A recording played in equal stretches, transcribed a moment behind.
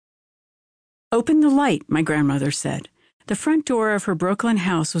"Open the light," my grandmother said. The front door of her Brooklyn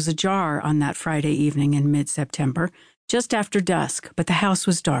house was ajar on that Friday evening in mid-September, just after dusk, but the house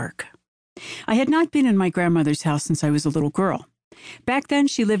was dark. I had not been in my grandmother's house since I was a little girl. Back then,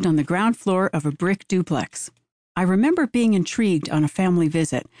 she lived on the ground floor of a brick duplex. I remember being intrigued on a family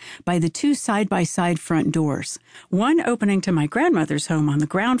visit by the two side-by-side front doors, one opening to my grandmother's home on the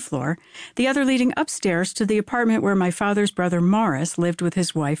ground floor, the other leading upstairs to the apartment where my father's brother Morris lived with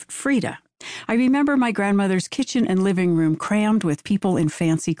his wife, Frida. I remember my grandmother's kitchen and living room crammed with people in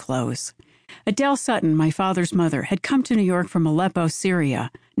fancy clothes. Adele Sutton, my father's mother, had come to New York from Aleppo, Syria,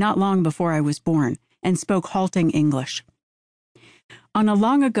 not long before I was born, and spoke halting English. On a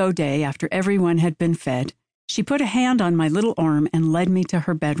long-ago day, after everyone had been fed, she put a hand on my little arm and led me to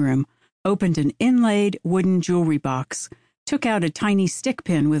her bedroom, opened an inlaid wooden jewelry box, took out a tiny stick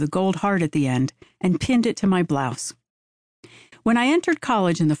pin with a gold heart at the end, and pinned it to my blouse. When I entered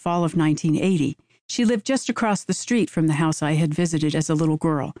college in the fall of 1980, she lived just across the street from the house I had visited as a little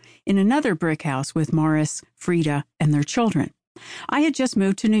girl, in another brick house with Morris, Frida, and their children. I had just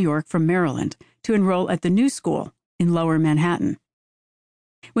moved to New York from Maryland to enroll at the New School in Lower Manhattan.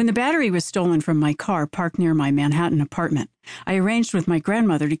 When the battery was stolen from my car parked near my Manhattan apartment, I arranged with my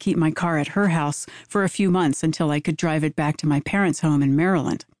grandmother to keep my car at her house for a few months until I could drive it back to my parents' home in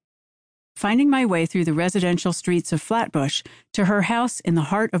Maryland. Finding my way through the residential streets of Flatbush to her house in the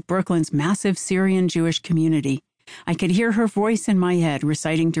heart of Brooklyn's massive Syrian Jewish community, I could hear her voice in my head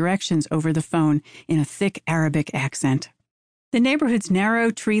reciting directions over the phone in a thick Arabic accent. The neighborhood's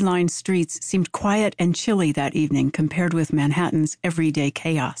narrow, tree-lined streets seemed quiet and chilly that evening compared with Manhattan's everyday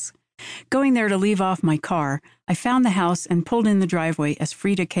chaos. Going there to leave off my car, I found the house and pulled in the driveway as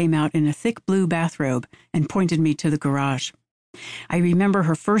Frida came out in a thick blue bathrobe and pointed me to the garage. I remember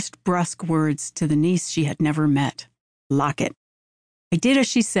her first brusque words to the niece she had never met. "Lock it." I did as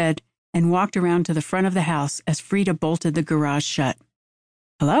she said and walked around to the front of the house as Frida bolted the garage shut.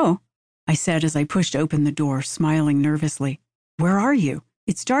 "Hello?" I said as I pushed open the door, smiling nervously. "Where are you?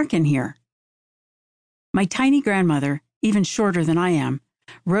 It's dark in here." My tiny grandmother, even shorter than I am,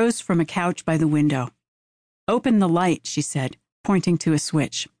 rose from a couch by the window. "Open the light," she said, pointing to a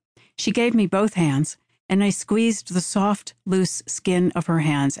switch. She gave me both hands, and I squeezed the soft, loose skin of her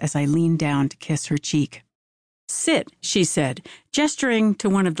hands as I leaned down to kiss her cheek. "Sit," she said, gesturing to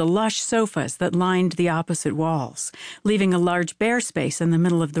one of the lush sofas that lined the opposite walls, leaving a large bare space in the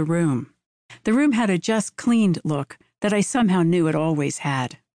middle of the room. The room had a just-cleaned look that I somehow knew it always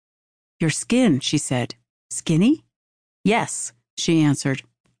had. "Your skin," she said. "Skinny?" "Yes," she answered.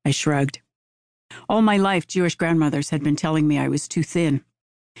 I shrugged. All my life, Jewish grandmothers had been telling me I was too thin.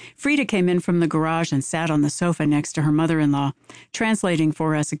 Frida came in from the garage and sat on the sofa next to her mother-in-law, translating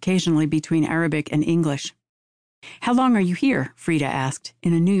for us occasionally between Arabic and English. "How long are you here?" Frida asked,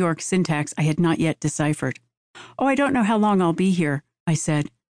 in a New York syntax I had not yet deciphered. "Oh, I don't know how long I'll be here," I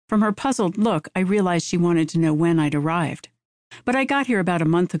said. From her puzzled look, I realized she wanted to know when I'd arrived. "But I got here about a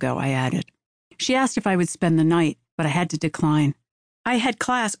month ago," I added. She asked if I would spend the night, but I had to decline. "I had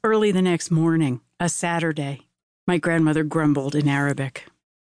class early the next morning, a Saturday," my grandmother grumbled in Arabic.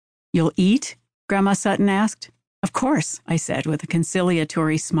 "You'll eat?" Grandma Sutton asked. "Of course," I said with a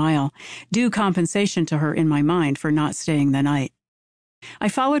conciliatory smile, due compensation to her in my mind for not staying the night. I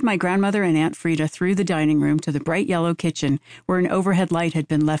followed my grandmother and Aunt Frida through the dining room to the bright yellow kitchen where an overhead light had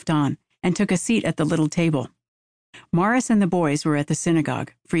been left on, and took a seat at the little table. Morris and the boys were at the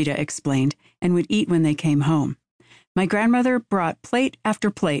synagogue, Frida explained, and would eat when they came home. My grandmother brought plate after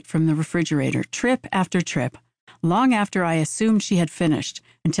plate from the refrigerator, trip after trip, long after I assumed she had finished,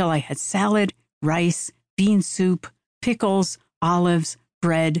 until I had salad, rice, bean soup, pickles, olives,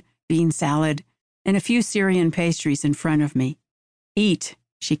 bread, bean salad, and a few Syrian pastries in front of me. "Eat,"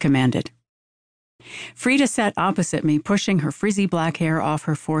 she commanded. Frida sat opposite me, pushing her frizzy black hair off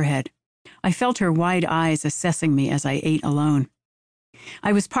her forehead. I felt her wide eyes assessing me as I ate alone.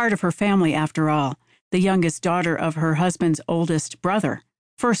 I was part of her family after all, the youngest daughter of her husband's oldest brother,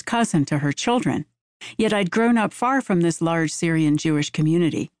 first cousin to her children. Yet I'd grown up far from this large Syrian Jewish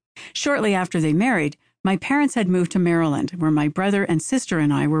community. Shortly after they married, my parents had moved to Maryland, where my brother and sister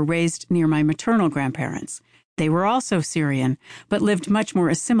and I were raised near my maternal grandparents. They were also Syrian, but lived much more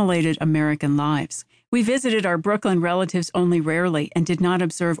assimilated American lives. We visited our Brooklyn relatives only rarely and did not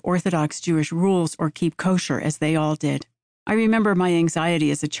observe Orthodox Jewish rules or keep kosher as they all did. I remember my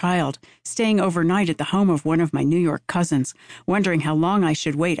anxiety as a child, staying overnight at the home of one of my New York cousins, wondering how long I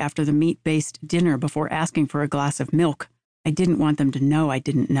should wait after the meat-based dinner before asking for a glass of milk. I didn't want them to know I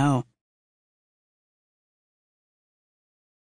didn't know.